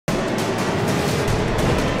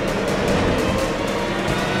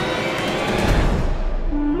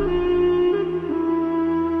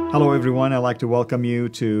Hello, everyone. I'd like to welcome you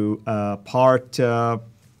to part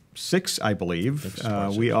 6, I believe.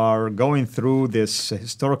 We are going through this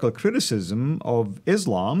historical criticism of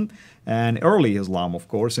Islam and early Islam, of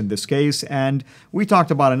course, in this case. And we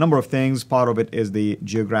talked about a number of things. Part of it is the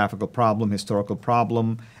geographical problem, historical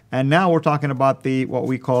problem. And now we're talking about what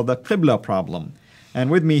we call the Qibla problem. And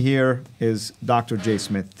with me here is Dr. Jay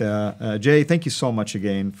Smith. Jay, thank you so much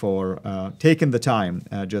again for taking the time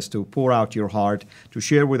just to pour out your heart, to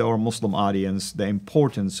share with our Muslim audience the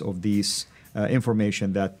importance of these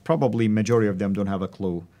information that probably majority of them don't have a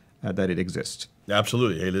clue that it exists.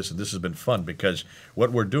 Absolutely. Hey, listen, this has been fun because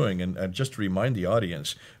what we're doing, and just to remind the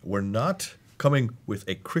audience, we're not coming with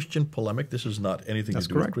a Christian polemic. This is not anything to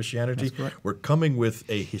do with Christianity. We're coming with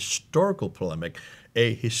a historical polemic,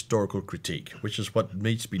 a historical critique, which is what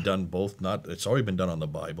needs to be done both. It's already been done on the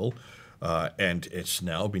Bible, and it's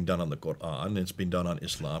now being done on the Quran. It's been done on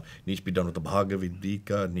Islam. It needs to be done with the Bhagavad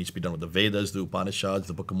Gita. It needs to be done with the Vedas, the Upanishads,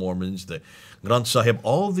 the Book of Mormons, the Granth Sahib.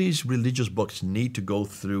 All these religious books need to go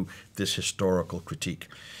through this historical critique.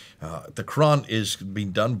 The Quran is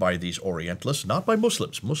being done by these Orientalists, not by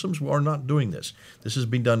Muslims. Muslims are not doing this. This has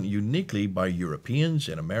been done uniquely by Europeans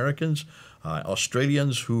and Americans,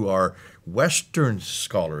 Australians who are Western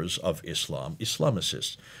scholars of Islam,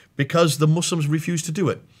 Islamicists, because the Muslims refuse to do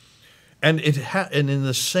it. And in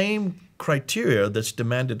the same criteria that's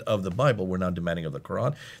demanded of the Bible, we're now demanding of the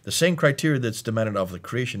Quran. The same criteria that's demanded of the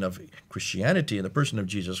creation of Christianity in the person of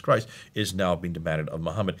Jesus Christ is now being demanded of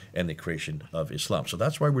Muhammad and the creation of Islam. So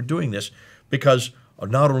that's why we're doing this, because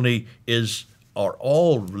not only are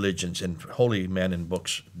all religions and holy men and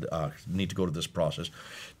books need to go to this process.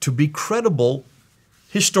 To be credible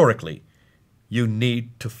historically, you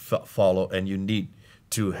need to follow and you need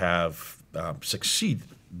to have succeed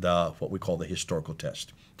what we call the historical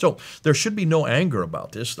test. So there should be no anger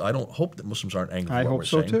about this. I don't hope that Muslims aren't angry I with what hope we're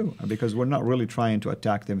so saying. too, because we're not really trying to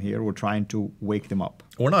attack them here. We're trying to wake them up.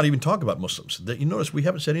 We're not even talking about Muslims. You notice we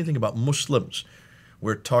haven't said anything about Muslims.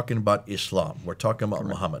 We're talking about Islam. We're talking about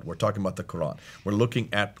Muhammad. We're talking about the Quran. We're looking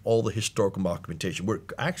at all the historical documentation. We're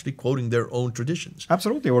actually quoting their own traditions.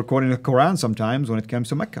 Absolutely. We're quoting the Quran sometimes when it comes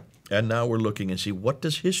to Mecca. And now we're looking and see, what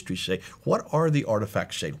does history say? What are the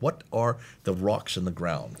artifacts saying? What are the rocks in the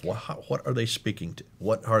ground? What are they speaking to?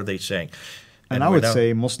 What are they saying? And I would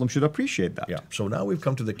say Muslims should appreciate that. Yeah. So now we've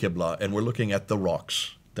come to the Qibla, and we're looking at the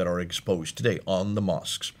rocks that are exposed today on the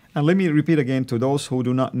mosques. And let me repeat again to those who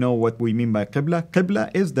do not know what we mean by Qibla.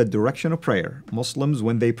 Qibla is the direction of prayer. Muslims,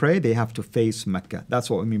 when they pray, they have to face Mecca. That's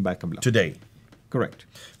what we mean by Qibla. Today. Correct.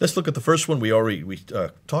 Let's look at the first one. We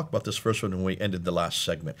talked about this first one when we ended the last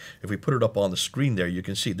segment. If we put it up on the screen there, you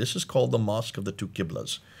can see this is called the Mosque of the Two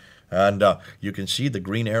Qiblas. And you can see the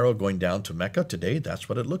green arrow going down to Mecca today. That's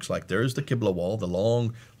what it looks like. There's the Qibla wall, the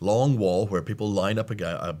long wall where people line up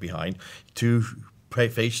behind to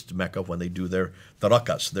face Mecca when they do their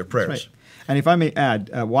rakats, their prayers. Right. And if I may add,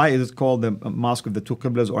 why is it called the Mosque of the Two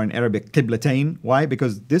Qiblas, or in Arabic, Qiblatain? Why?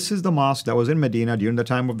 Because this is the mosque that was in Medina during the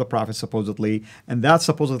time of the Prophet, supposedly, and that's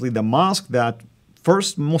supposedly the mosque that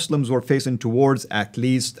first Muslims were facing towards, at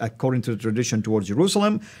least according to the tradition, towards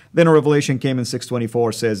Jerusalem. Then a revelation came in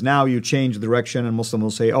 624, says, now you change direction, and Muslims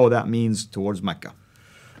will say, oh, that means towards Mecca.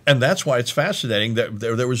 And that's why it's fascinating that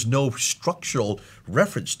there was no structural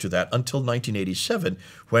reference to that until 1987,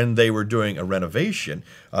 when they were doing a renovation.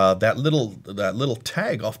 That little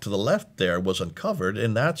tag off to the left there was uncovered,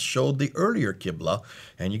 and that showed the earlier Qibla.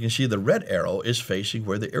 And you can see the red arrow is facing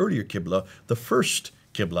where the earlier Qibla, the first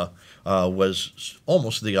Qibla, was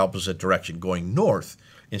almost the opposite direction, going north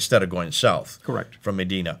instead of going south. Correct. From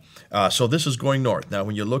Medina. So this is going north. Now,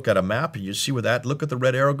 when you look at a map and you see where look at the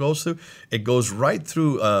red arrow goes through, it goes right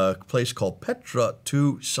through a place called Petra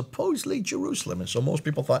to supposedly Jerusalem. And so most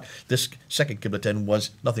people thought this second Qiblatain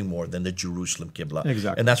was nothing more than the Jerusalem Qibla.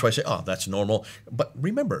 Exactly. And that's why I say, oh, that's normal. But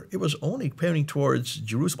remember, it was only pointing towards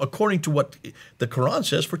Jerusalem, according to what the Quran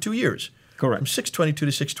says, for 2 years. Correct. From 622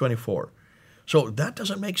 to 624. So that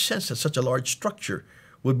doesn't make sense that such a large structure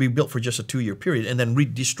would be built for just a 2-year period and then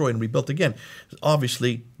destroyed and rebuilt again.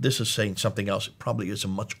 Obviously, this is saying something else. It probably is a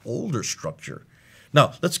much older structure.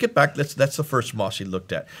 Now, let's get back. That's the first mosque he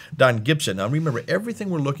looked at. Dan Gibson. Now, remember,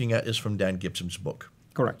 everything we're looking at is from Dan Gibson's book.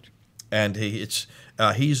 Correct. And he's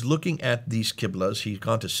looking at these Qiblas. He's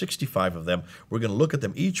gone to 65 of them. We're going to look at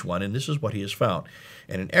them each one, and this is what he has found.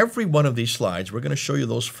 And in every one of these slides, we're going to show you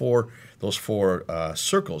those four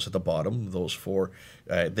circles at the bottom. Those four,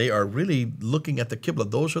 they are really looking at the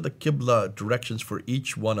Qibla. Those are the Qibla directions for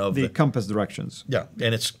each one of the compass directions. Yeah,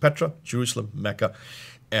 and it's Petra, Jerusalem, Mecca,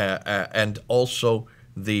 and also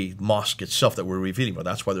the mosque itself that we're revealing. Well,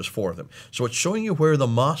 that's why there's 4 of them. So it's showing you where the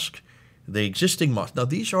mosque the existing mosques. Now,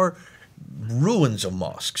 these are ruins of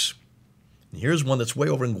mosques. And here's one that's way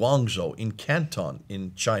over in Guangzhou, in Canton,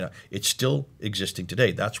 in China. It's still existing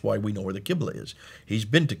today. That's why we know where the Qibla is. He's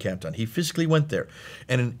been to Canton. He physically went there.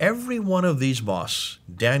 And in every one of these mosques,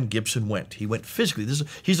 Dan Gibson went. He went physically.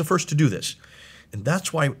 He's the first to do this. And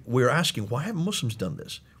that's why we're asking, why haven't Muslims done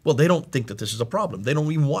this? Well, they don't think that this is a problem. They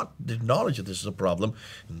don't even want the knowledge that this is a problem.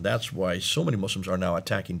 And that's why so many Muslims are now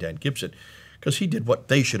attacking Dan Gibson, because he did what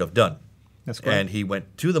they should have done. That's correct. And he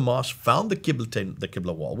went to the mosque, found the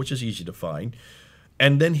Qibla wall, which is easy to find,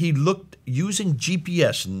 and then he looked using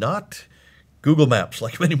GPS, not Google Maps,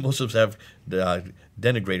 like many Muslims have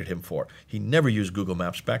denigrated him for. He never used Google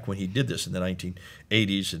Maps back when he did this in the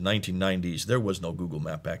 1980s and 1990s. There was no Google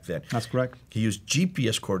Map back then. That's correct. He used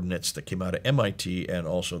GPS coordinates that came out of MIT and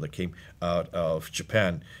also that came out of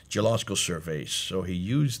Japan, geological surveys. So he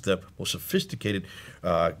used the most sophisticated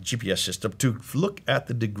GPS system to look at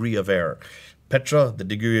the degree of error. Petra, the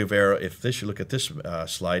degree of error, you look at this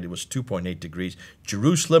slide, it was 2.8 degrees.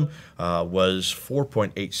 Jerusalem was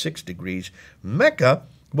 4.86 degrees. Mecca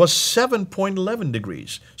was 7.11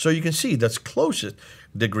 degrees. So you can see that's closest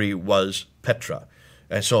degree was Petra.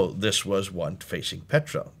 And so this was one facing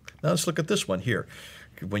Petra. Now let's look at this one here.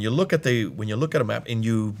 When you look at a map and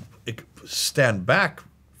you stand back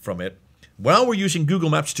from it, well, we're using Google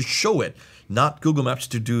Maps to show it, not Google Maps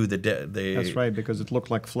to do the That's right, because it looked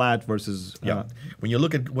like flat versus... Yeah. When you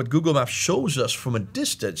look at what Google Maps shows us from a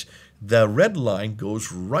distance, the red line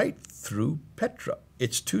goes right through Petra.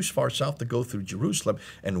 It's too far south to go through Jerusalem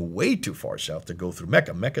and way too far south to go through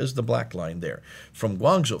Mecca. Mecca is the black line there. From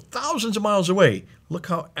Guangzhou, thousands of miles away, look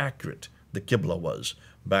how accurate the Qibla was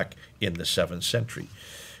back in the 7th century.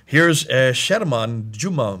 Here's Sheraman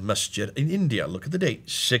Juma Masjid in India. Look at the date,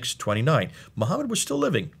 629. Muhammad was still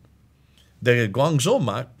living. The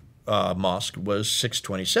Guangzhou mosque was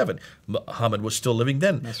 627. Muhammad was still living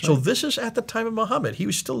then. That's so right. this is at the time of Muhammad. He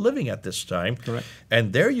was still living at this time. Correct.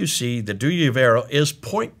 And there you see the degree of error is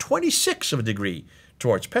 0.26 of a degree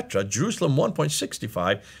towards Petra. Jerusalem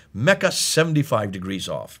 1.65. Mecca 75 degrees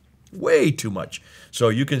off. Way too much. So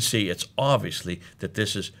you can see it's obviously that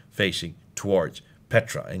this is facing towards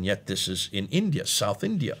Petra, and yet this is in India, South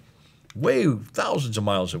India, way thousands of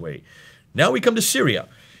miles away. Now we come to Syria.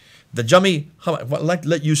 The Jami Hama,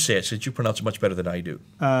 let you say it since you pronounce it much better than I do.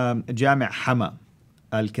 Jami' Hama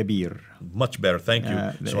al-Kabir. Much better, thank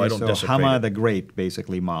you. So I don't desecrate Hama it. the Great,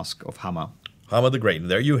 basically, mosque of Hama. Hama the Great. And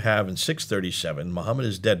there you have in 637. Muhammad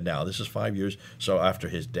is dead now. This is 5 years so after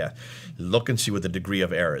his death. Look and see what the degree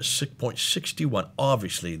of error is. 6.61.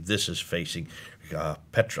 Obviously, this is facing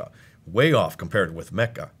Petra. Way off compared with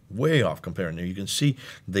Mecca. Way off compared. Now you can see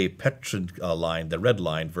the Petra line, the red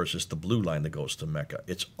line, versus the blue line that goes to Mecca.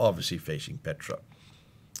 It's obviously facing Petra.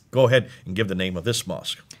 Go ahead and give the name of this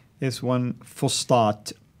mosque. This one,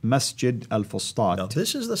 Fustat, Masjid al-Fustat. Now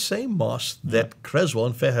this is the same mosque that Creswell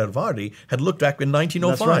and Pfanderfilms had looked at in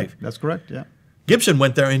 1905. That's right. That's correct, yeah. Gibson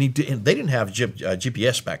went there and they didn't have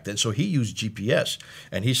GPS back then, so he used GPS.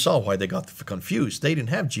 And he saw why they got confused. They didn't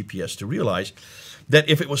have GPS to realize that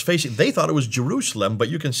if it was facing, they thought it was Jerusalem, but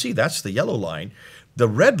you can see that's the yellow line. The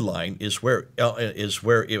red line is where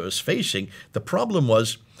it was facing. The problem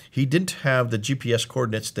was he didn't have the GPS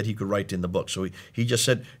coordinates that he could write in the book. So he just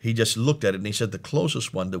looked at it and he said the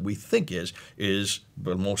closest one that we think is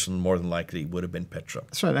but more than likely would have been Petra.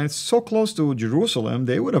 That's right. And it's so close to Jerusalem,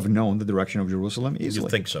 they would have known the direction of Jerusalem easily. You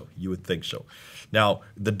would think so. You would think so. Now,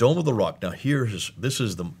 the Dome of the Rock. Now, this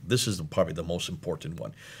is probably the most important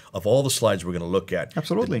one of all the slides we're going to look at.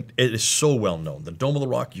 Absolutely. It is so well known. The Dome of the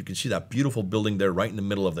Rock. You can see that beautiful building there, right in the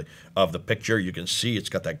middle of the picture. You can see it's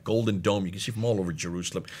got that golden dome. You can see from all over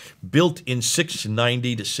Jerusalem. Built in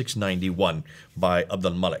 690 to 691 by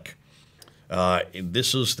Abdul Malik.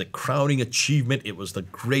 This is the crowning achievement. It was the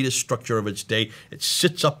greatest structure of its day. It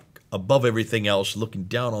sits up above everything else, looking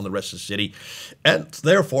down on the rest of the city, and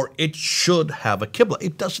therefore it should have a Qibla.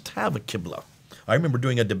 It doesn't have a Qibla. I remember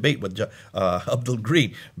doing a debate with Abdul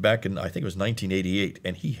Green back in, I think it was 1988,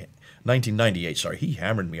 and 1998, sorry, he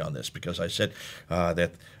hammered me on this because I said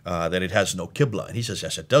that it has no Qibla, and he says,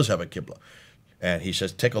 yes, it does have a Qibla. And he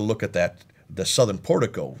says, take a look at that, the southern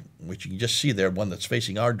portico, which you can just see there, one that's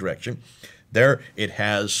facing our direction. There it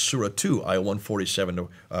has Surah 2, ayah 147 to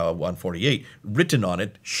 148, written on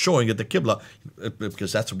it, showing that the Qibla,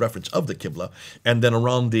 because that's a reference of the Qibla. And then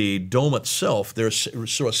around the dome itself, there's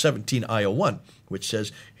Surah 17, ayah 1, which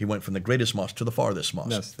says he went from the greatest mosque to the farthest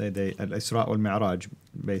mosque. Yes, Al-Isra wal-Mi'raj,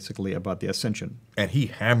 basically about the ascension. And he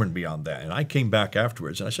hammered me on that. And I came back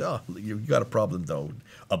afterwards and I said, you got a problem though,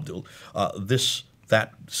 Abdul.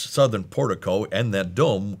 That southern portico and that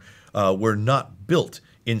dome were not built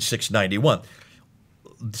in 691.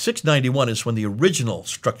 691 is when the original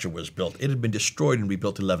structure was built. It had been destroyed and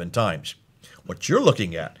rebuilt 11 times. What you're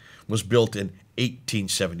looking at was built in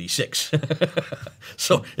 1876.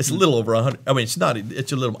 So it's a little over 100. I mean,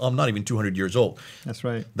 it's a little, I'm not even 200 years old. That's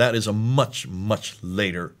right. That is a much, much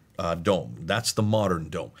later dome. That's the modern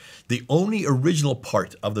dome. The only original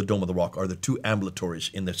part of the Dome of the Rock are the two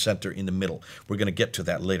ambulatories in the center, in the middle. We're going to get to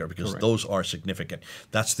that later because those are significant.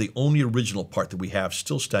 That's the only original part that we have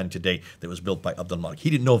still standing today that was built by Abdul Malik.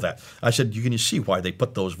 He didn't know that. I said, you can see why they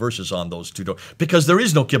put those verses on those two domes? Because there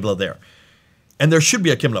is no Qibla there. And there should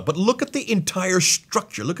be a Qibla. But look at the entire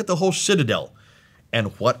structure. Look at the whole citadel. And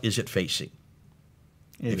what is it facing?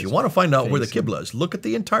 If you want to find out where the Qibla is, look at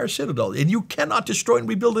the entire citadel. And you cannot destroy and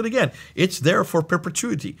rebuild it again. It's there for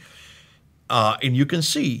perpetuity. And you can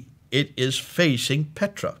see it is facing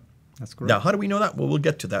Petra. That's correct. Now, how do we know that? Well, we'll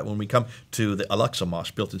get to that when we come to the Al-Aqsa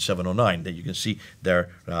Mosque built in 709 that you can see there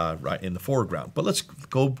right in the foreground. But let's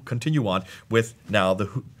continue on with now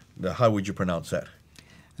the how would you pronounce that?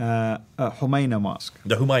 Humayna Mosque.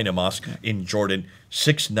 The Humayna Mosque in Jordan,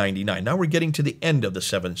 699. Now we're getting to the end of the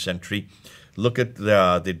 7th century. Look at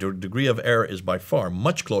the degree of error is by far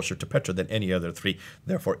much closer to Petra than any other three.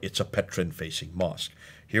 Therefore, it's a Petran-facing mosque.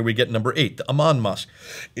 Here we get number 8, the Amman Mosque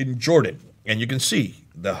in Jordan. And you can see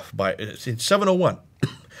it's in 701.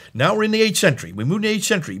 Now we're in the 8th century. We moved to the 8th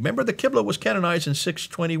century. Remember, the Qibla was canonized in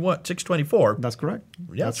 624. That's correct.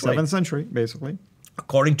 Yeah, that's 7th century, basically.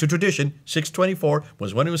 According to tradition, 624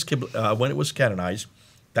 was when it was when it was canonized.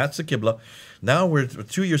 That's the Qibla. Now we're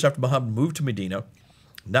 2 years after Muhammad moved to Medina.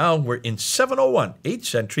 Now we're in 701, 8th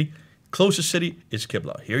century. Closest city is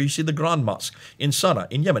Qibla. Here you see the Grand Mosque in Sana'a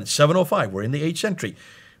in Yemen, 705. We're in the 8th century.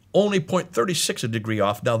 Only 0.36 a degree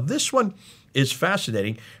off. Now this one is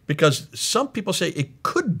fascinating because some people say it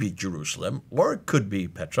could be Jerusalem or it could be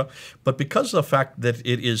Petra, but because of the fact that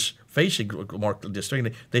it is facing more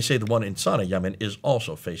distinctly, they say the one in Sana'a, Yemen, is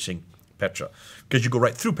also facing Petra because you go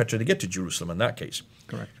right through Petra to get to Jerusalem in that case.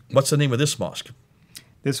 Correct. What's the name of this mosque?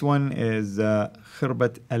 This one is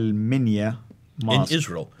Khirbat al-Minya Mosque. In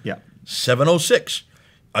Israel. Yeah. 706.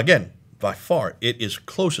 Again, by far, it is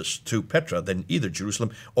closest to Petra than either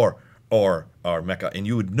Jerusalem or Mecca. And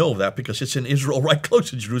you would know that because it's in Israel right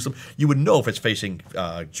close to Jerusalem. You would know if it's facing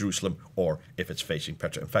Jerusalem or if it's facing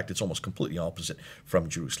Petra. In fact, it's almost completely opposite from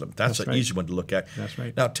Jerusalem. That's an easy one to look at. That's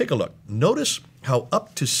right. Now, take a look. Notice how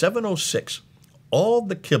up to 706, all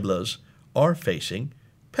the Qiblas are facing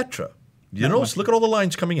Petra. You notice? Look at all the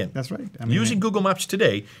lines coming in. That's right. I mean, using Google Maps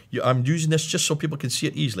today, I'm using this just so people can see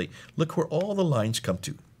it easily. Look where all the lines come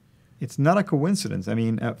to. It's not a coincidence. I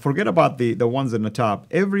mean, forget about the ones in the top.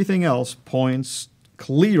 Everything else points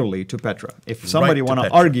clearly to Petra. If somebody want to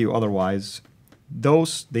argue otherwise,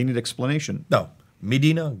 they need explanation. No.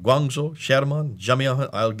 Medina, Guangzhou, Sherman, Jamia,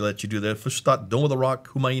 I'll let you do that. Fustat, Dome of the Rock,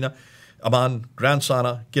 Humayna, Amman, Grand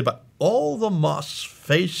Sana, Qibla. All the mosques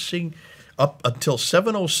facing up until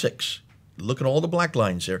 706. Look at all the black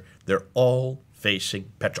lines there. They're all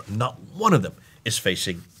facing Petra. Not one of them is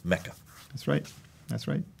facing Mecca. That's right. That's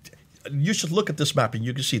right. You should look at this map and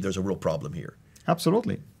you can see there's a real problem here.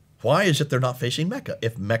 Absolutely. Why is it they're not facing Mecca?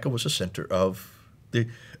 If Mecca was a center of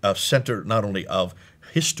center not only of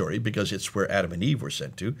history, because it's where Adam and Eve were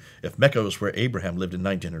sent to, if Mecca was where Abraham lived in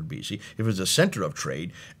 1900 BC, if it was a center of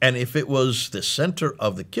trade, and if it was the center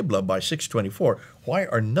of the Qibla by 624, why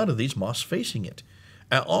are none of these mosques facing it?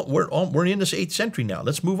 We're in this 8th century now.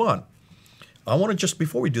 Let's move on. I want to just,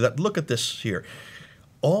 before we do that, look at this here.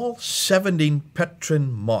 All 17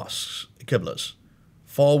 Petran mosques, Qiblas,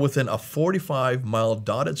 fall within a 45-mile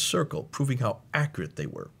dotted circle, proving how accurate they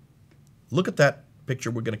were. Look at that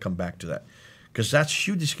picture. We're going to come back to that because that's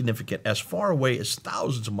hugely significant. As far away as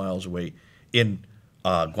thousands of miles away in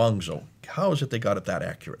Guangzhou, how is it they got it that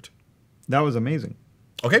accurate? That was amazing.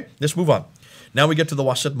 Okay, let's move on. Now we get to the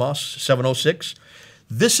Wasit Mosque, 706.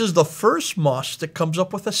 This is the first mosque that comes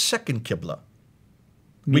up with a second Qibla.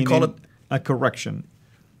 We call it a correction.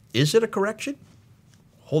 Is it a correction?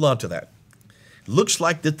 Hold on to that. Looks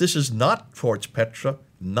like that this is not towards Petra,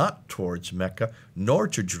 not towards Mecca, nor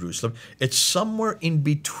to Jerusalem. It's somewhere in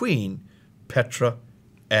between Petra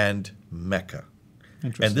and Mecca.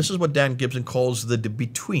 And this is what Dan Gibson calls the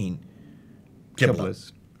between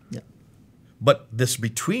Qibla. Yeah. But this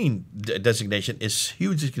between designation is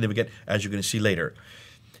hugely significant, as you're going to see later.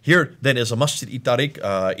 Here, then, is a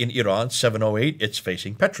Masjid-i-Tariq in Iran, 708. It's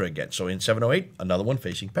facing Petra again. So in 708, another one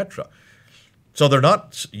facing Petra. So they're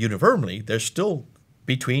not uniformly, they're still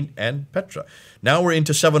between and Petra. Now we're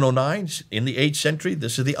into 709 in the 8th century.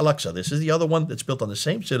 This is the Al-Aqsa. This is the other one that's built on the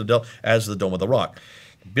same citadel as the Dome of the Rock.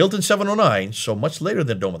 Built in 709, so much later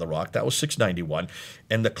than Dome of the Rock. That was 691.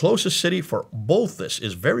 And the closest city for both this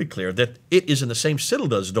is very clear that it is in the same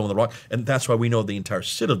citadel as the Dome of the Rock, and that's why we know the entire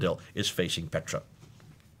citadel is facing Petra.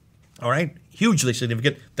 All right? Hugely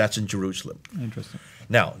significant. That's in Jerusalem. Interesting.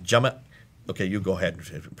 Now, Jama, okay, you go ahead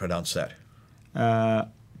and pronounce that.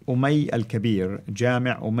 أمي الكبير,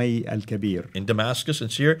 جامع أمي الكبير. In Damascus, in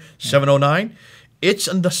Syria, 709. It's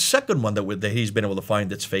in the second one that he's been able to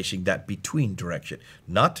find that's facing that between direction.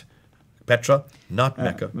 Not Petra, not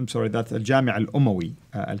Mecca. I'm sorry, that's الجامع الأموي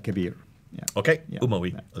الكبير. Yeah. Okay, Yeah.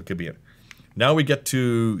 Umawi al-Kabir. Now we get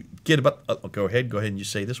to go ahead and you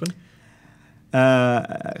say this one.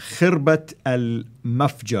 خربة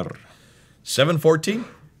المفجر. 714,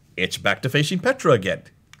 it's back to facing Petra again.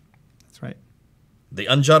 That's right. The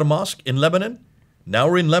Anjar Mosque in Lebanon. Now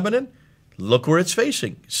we're in Lebanon. Look where it's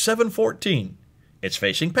facing. 714. It's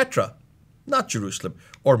facing Petra, not Jerusalem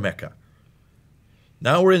or Mecca.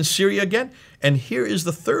 Now we're in Syria again, and here is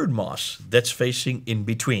the third mosque that's facing in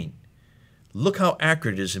between. Look how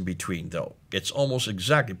accurate it is in between, though. It's almost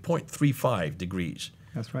exactly 0.35 degrees.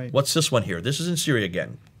 That's right. What's this one here? This is in Syria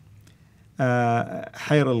again.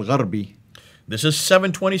 حير الغربي. This is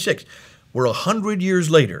 726. We're 100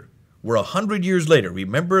 years later. We're 100 years later.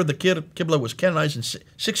 Remember, the Qibla was canonized in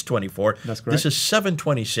 624. That's correct. This is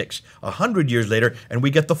 726, 100 years later, and we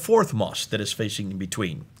get the fourth mosque that is facing in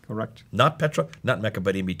between. Correct. Not Petra, not Mecca,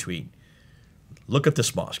 but in between. Look at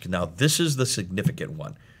this mosque. Now, this is the significant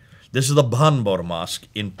one. This is the Bhanbor Mosque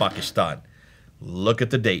in Pakistan. Look at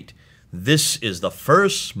the date. This is the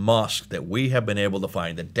first mosque that we have been able to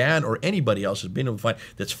find, that Dan or anybody else has been able to find,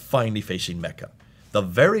 that's finally facing Mecca. The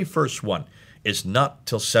very first one is not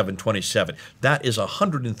till 727. That is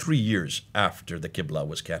 103 years after the Qibla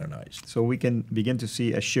was canonized. So we can begin to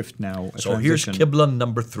see a shift now. So here's Qibla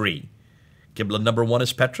number 3. Qibla number 1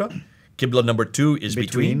 is Petra. Qibla number 2 is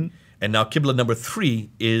between. And now Qibla number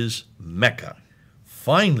 3 is Mecca.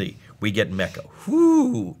 Finally, we get Mecca.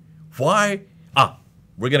 Whoo! Why?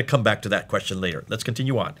 We're going to come back to that question later. Let's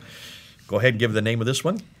continue on. Go ahead and give the name of this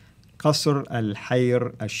one. قصر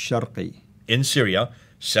الحير الشرقي. In Syria,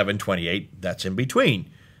 728, that's in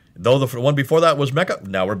between. Though the one before that was Mecca,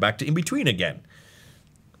 now we're back to in between again.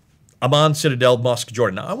 Amman Citadel Mosque,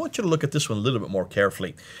 Jordan. Now I want you to look at this one a little bit more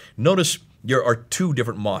carefully. Notice there are two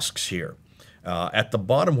different mosques here. At the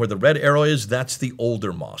bottom where the red arrow is, that's the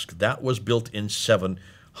older mosque. That was built in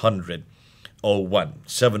 701.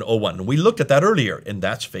 And we looked at that earlier, and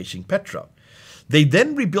that's facing Petra. They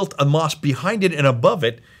then rebuilt a mosque behind it and above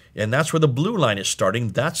it, and that's where the blue line is starting.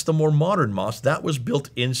 That's the more modern mosque. That was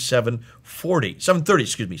built in 730.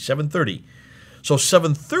 So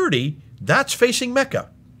 730, that's facing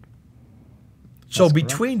Mecca. So that's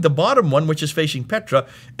between the bottom one, which is facing Petra,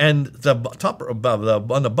 and the top above, the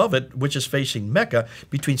one above it, which is facing Mecca,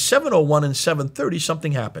 between 701 and 730,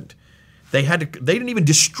 something happened. They didn't even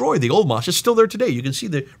destroy the old mosque. It's still there today. You can see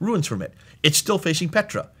the ruins from it. It's still facing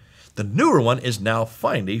Petra. The newer one is now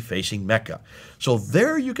finally facing Mecca. So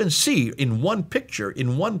there you can see in one picture,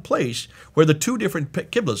 in one place, where the two different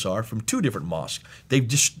Qiblas are from two different mosques. They're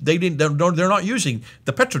not using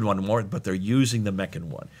the Petran one anymore, but they're using the Meccan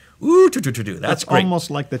one. That's great. Almost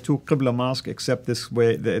like the two Qibla mosques, except this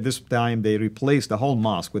way. This time they replaced the whole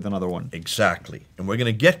mosque with another one. Exactly. And we're going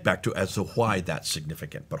to get back to as to why that's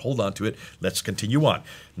significant. But hold on to it. Let's continue on.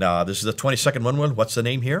 Now, this is the 22nd one. What's the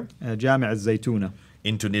name here? جامع الزيتونة.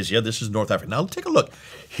 In Tunisia. This is North Africa. Now, take a look.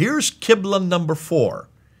 Here's Qibla number 4.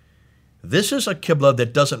 This is a Qibla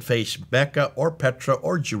that doesn't face Mecca or Petra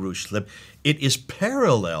or Jerusalem. It is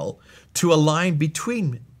parallel to a line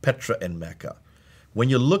between Petra and Mecca. When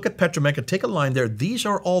you look at Petra, Mecca, take a line there. These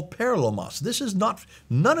are all parallel mosques. This is not,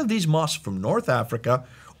 none of these mosques from North Africa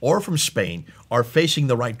or from Spain are facing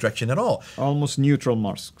the right direction at all. Almost neutral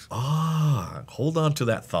mosques. Hold on to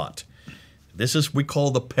that thought. This is, we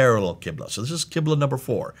call the parallel Qibla. So this is Qibla number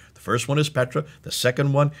 4. The first one is Petra. The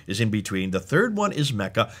second one is in between. The third one is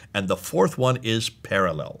Mecca. And the fourth one is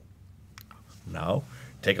parallel. Now,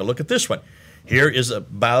 take a look at this one. Here is a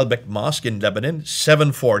Baalbek Mosque in Lebanon,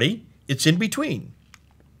 740. It's in between.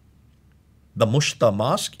 The Mushta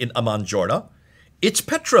Mosque in Amman, Jordan. It's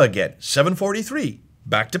Petra again, 743.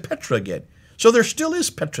 Back to Petra again. So there still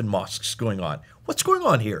is Petran mosques going on. What's going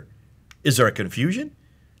on here? Is there a confusion?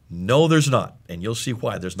 No, there's not. And you'll see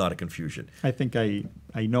why there's not a confusion. I think I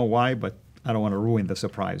know why, but I don't want to ruin the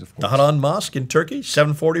surprise, of course. The Haran Mosque in Turkey,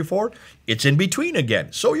 744. It's in between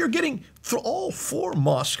again. So you're getting, through all 4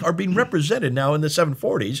 mosques are being represented now in the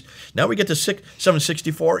 740s. Now we get to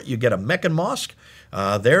 764. You get a Meccan mosque.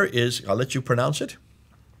 There is, I'll let you pronounce it.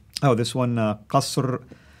 Oh, this one, Qasr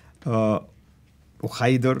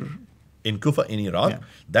Ukhayder. In Kufa, in Iraq. Yeah.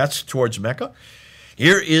 That's towards Mecca.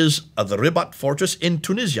 Here is the Ribat Fortress in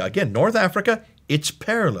Tunisia. Again, North Africa, it's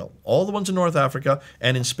parallel. All the ones in North Africa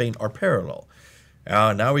and in Spain are parallel.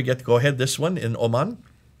 Now we get to go ahead, this one in Oman.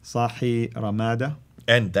 Sahi Ramada.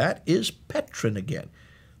 And that is Petra again.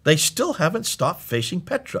 They still haven't stopped facing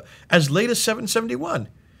Petra as late as 771.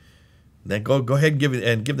 Then go ahead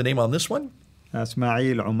and give the name on this one.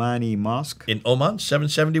 Ismail Omani Mosque. In Oman,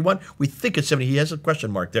 771. We think it's 70. He has a question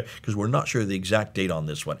mark there because we're not sure of the exact date on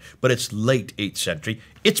this one. But it's late 8th century.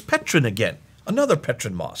 It's Petra again. Another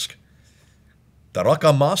Petran mosque. The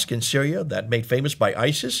Raqqa Mosque in Syria, that made famous by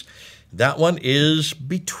ISIS. That one is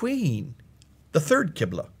between the third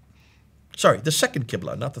Qibla. Sorry, the second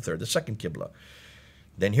Qibla, not the third, the second Qibla.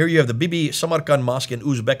 Then here you have the Bibi Samarkand Mosque in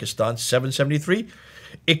Uzbekistan, 773.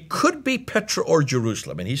 It could be Petra or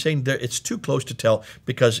Jerusalem. And he's saying it's too close to tell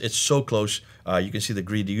because it's so close. You can see the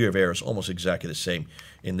degree of error is almost exactly the same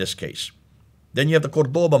in this case. Then you have the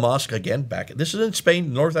Cordoba Mosque again back. This is in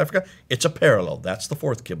Spain, North Africa. It's a parallel. That's the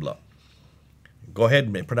fourth Qibla. Go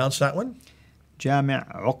ahead and pronounce that one. Jami'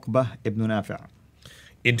 Uqba ibn Nafi'.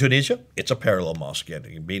 In Tunisia, it's a parallel mosque,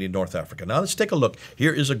 being in North Africa. Now let's take a look.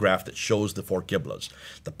 Here is a graph that shows the four Qiblas.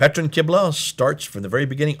 The Petran Qibla starts from the very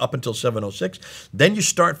beginning up until 706. Then you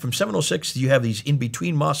start from 706, you have these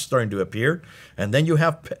in-between mosques starting to appear. And then you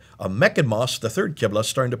have a Meccan mosque, the third Qibla,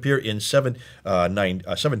 starting to appear in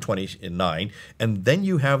 729. And then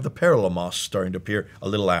you have the parallel mosques starting to appear a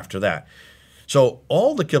little after that. So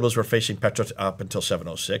all the Qiblas were facing Petra up until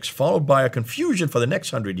 706, followed by a confusion for the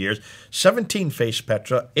next 100 years. 17 face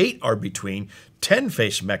Petra, 8 are between, 10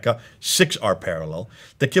 face Mecca, 6 are parallel.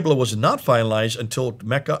 The Qibla was not finalized until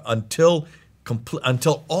Mecca, until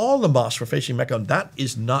all the mosques were facing Mecca, and that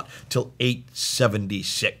is not till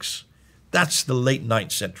 876. That's the late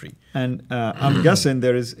 9th century. And I'm guessing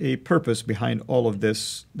there is a purpose behind all of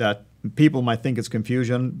this that people might think it's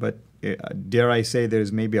confusion, but dare I say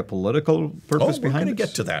there's maybe a political purpose behind it? We're going to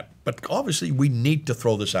get to that. But obviously, we need to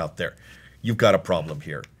throw this out there. You've got a problem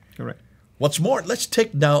here. Correct. What's more, let's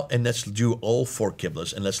take now and let's do all four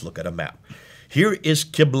Qiblas and let's look at a map. Here is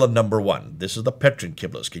Qibla number 1. This is the Petran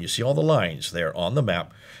Qiblas. Can you see all the lines there on the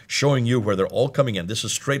map showing you where they're all coming in? This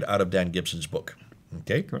is straight out of Dan Gibson's book.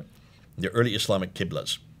 Okay? Correct. The early Islamic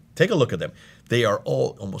Qiblas. Take a look at them. They are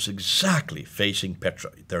all almost exactly facing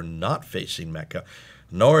Petra. They're not facing Mecca,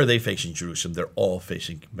 nor are they facing Jerusalem. They're all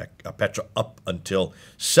facing Petra up until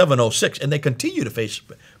 706, and they continue to face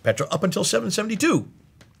Petra up until 772.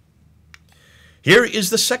 Here is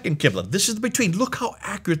the second Qibla. This is between. Look how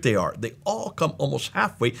accurate they are. They all come almost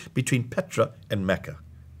halfway between Petra and Mecca.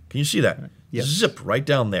 Can you see that? Yes. Zip right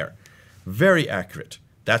down there. Very accurate.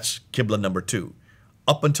 That's Qibla number 2.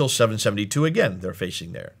 Up until 772 again, they're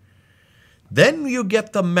facing there. Then you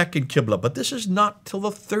get the Meccan Qibla, but this is not till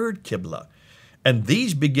the third Qibla. And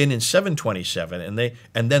these begin in 727,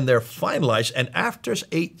 and then they're finalized, and after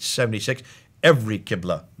 876, every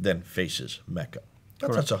Qibla then faces Mecca.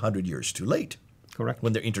 But that's 100 years too late. Correct.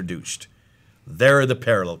 When they're introduced. There are the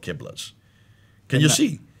parallel Qiblas. Can you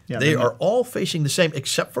see? Yeah, they are all facing the same,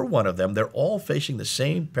 except for one of them. They're all facing the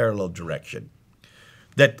same parallel direction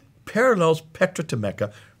that parallels Petra to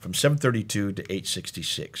Mecca from 732 to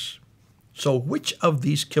 866. So which of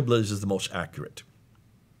these Qiblas is the most accurate?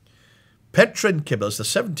 Petran Qiblas, the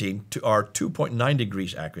 17, are 2.9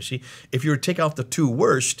 degrees accuracy. If you were to take out the two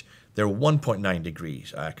worst, they're 1.9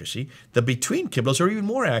 degrees accuracy. The between Qiblas are even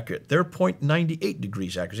more accurate. They're 0.98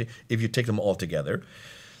 degrees accuracy if you take them all together.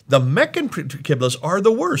 The Meccan Qiblas are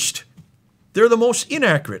the worst. They're the most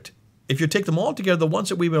inaccurate. If you take them all together, the ones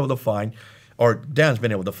that we've been able to find, or Dan's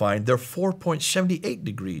been able to find, they're 4.78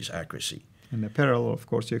 degrees accuracy. And the parallel, of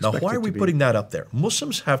course, you expect. Now, why are we putting that up there?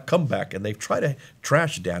 Muslims have come back and they've tried to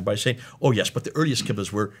trash Dan by saying, oh, yes, but the earliest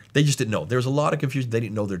Qiblas they just didn't know. There's a lot of confusion. They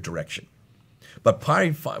didn't know their direction. But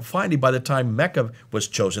finally, by the time Mecca was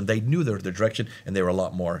chosen, they knew their direction and they were a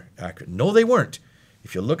lot more accurate. No, they weren't.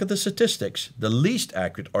 If you look at the statistics, the least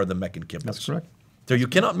accurate are the Meccan Qiblas. That's correct. So you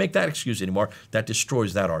cannot make that excuse anymore. That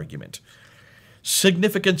destroys that argument.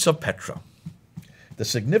 Significance of Petra. The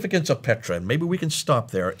significance of Petra, and maybe we can stop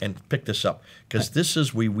there and pick this up, because this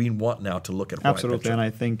is we want now to look at absolutely, Petra. and I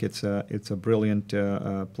think it's a brilliant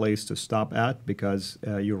place to stop at, because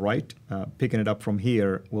you're right. Picking it up from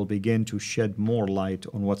here will begin to shed more light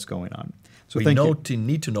on what's going on. So we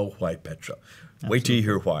need to know why Petra. Absolutely. Wait till you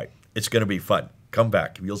hear why. It's going to be fun. Come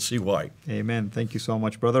back. You'll see why. Amen. Thank you so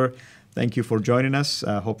much, brother. Thank you for joining us.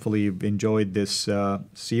 Hopefully you've enjoyed this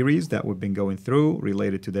series that we've been going through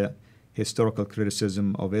related to the historical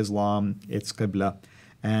criticism of Islam, its Qibla,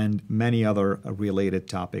 and many other related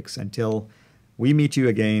topics. Until we meet you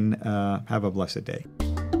again, have a blessed day.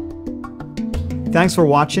 Thanks for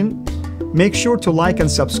watching. Make sure to like and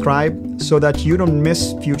subscribe so that you don't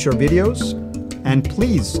miss future videos. And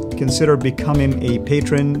please consider becoming a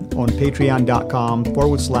patron on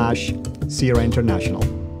patreon.com/CIRA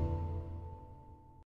International.